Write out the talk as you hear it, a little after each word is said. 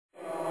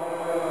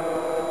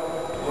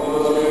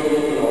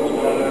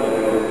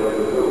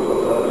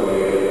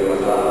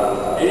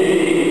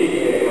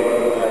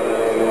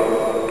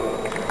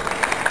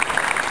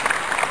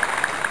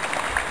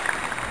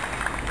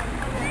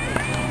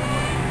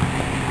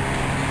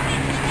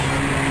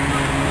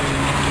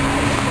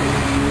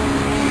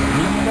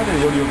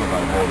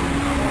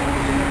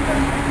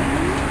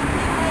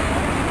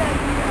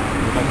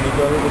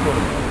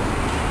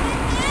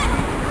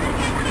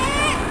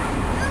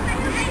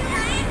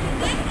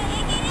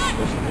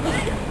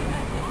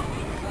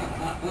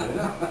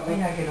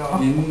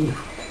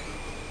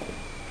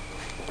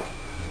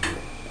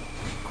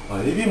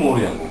エビもお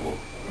るやんここ。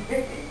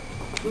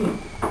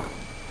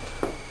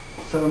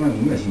魚に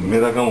今死んでメ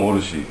ダカもお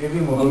るし。エ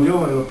ビも土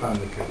壌までおったん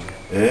ですけど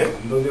ね。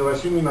土壌は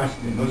死にまし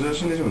て。土壌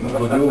死んでしまった。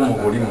土壌も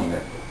ゴリも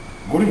ね。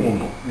ゴリもおん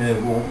の？も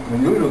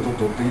ういろいろと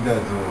取ってきたや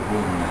つをこうい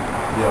うね。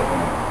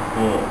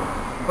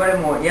これ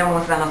も山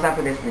本さんの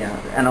作ですね。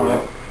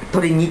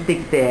取りに行って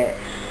きて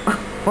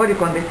放り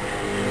込んで。もう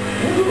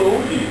ちょっと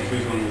大きい水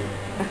槽に。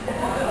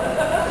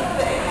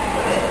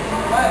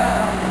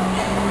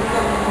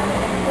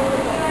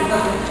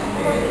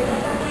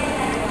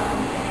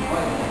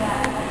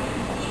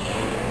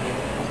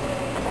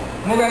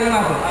もう一回やりま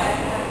す。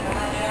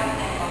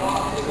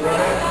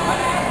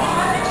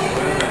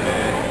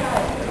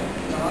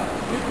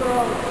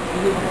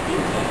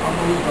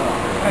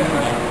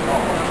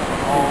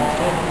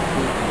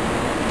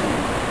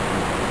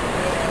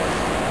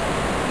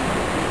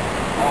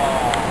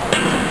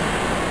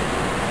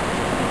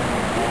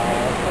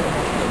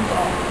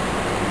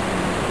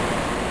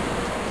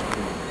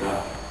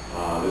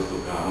ですと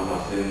か、ま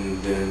た戦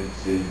前、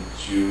戦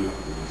中、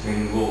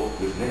戦後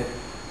ですね、やっ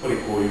ぱ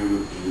りこうい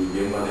う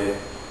現場で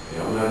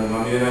油に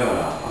まみれな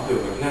がら、汗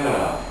をかきな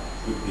がら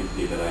作っていっ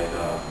ていただい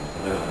た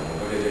方々の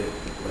おかげで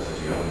私た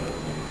ちがあるんだ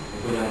と思います。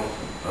本当に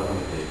改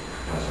めて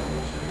感謝を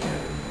申し上げた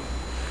いと思います。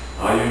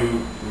ああいう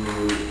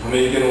た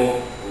め池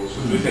の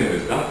取水線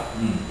ですか、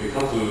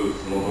かつ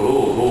その泥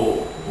を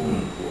どう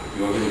かき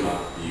分ける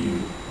かってい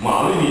う、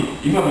ある意味、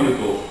今見る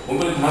と本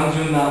当に単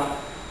純な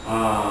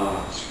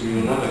仕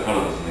組みの中か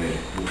らですね、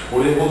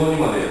これほど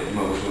にまで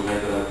今ご紹介い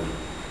ただく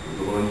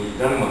ところに至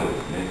るまでで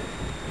すね、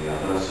新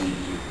しい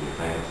技術を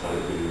開発され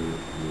ている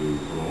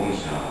この御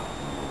社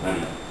な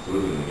り、それ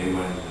ぞれの現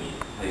場に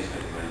対して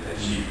やってまいりたい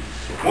し、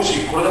も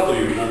しこれだと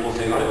いう方向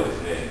性があればで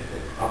すね、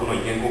過去の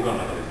意見交換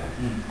の中で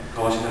ね、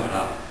交わしな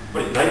がら、やっぱ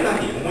り大胆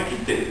に思い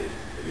切って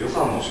予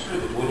算もしっか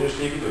りと投入し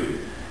ていくとい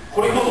う、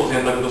これこそ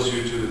選択と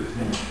集中でです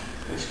ね、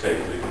しっか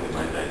りと取り組んで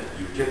まいりたいと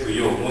いう決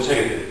意を申し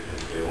上げて、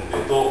御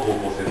礼と方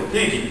向性の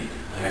定義に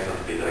お願いさ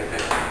せていただきたい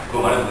と思います。ど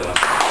うもありがとうございま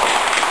した。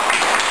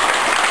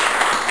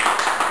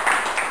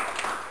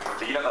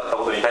できなかった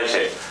ことに対し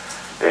て、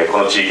こ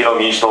の地域の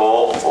民主党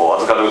を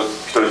預かる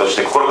一人とし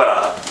て心か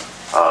ら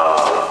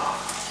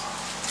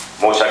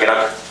申し訳な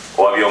く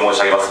お詫びを申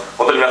し上げます。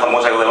本当に皆さん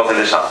申し訳ございませ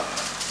んでした。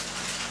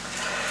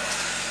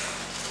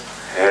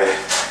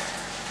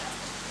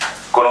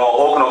この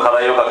多くの課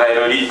題を抱え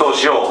る立東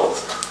市を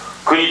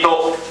国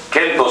と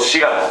県と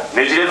市が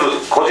ねじれず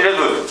こじれ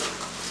ず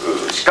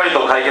しっかり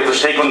と解決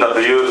していくんだと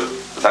いう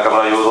中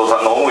村洋三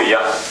さんの思いや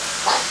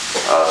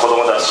子ど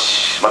もた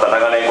ち、また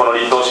長年この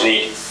立東市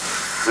に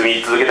住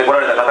み続けてこ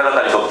られた方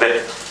々にとっ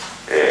て、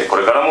こ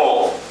れから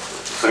も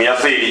住みや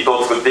すい立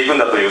東を作っていくん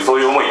だというそう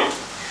いう思い、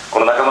こ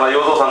の中村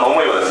洋三さんの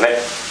思いはですね、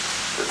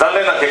残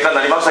念な結果に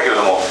なりましたけれ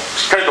ども、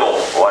しっかりと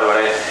我々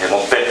持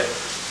って、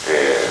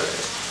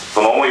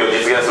その思いを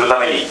実現するた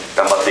めに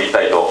頑張っていき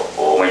たいと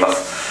思いま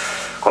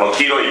す。この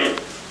黄色い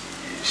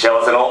幸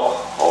せの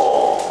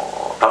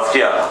たすき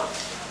や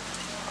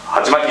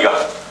鉢巻きが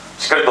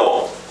しっかり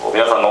と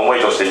皆さんの思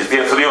いとして実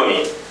現するよう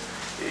に、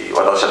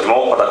私たち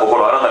もまた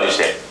心を新たにし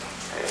て、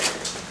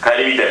顧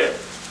みて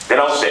出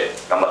直して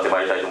頑張ってま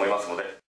いりたいと思いますので。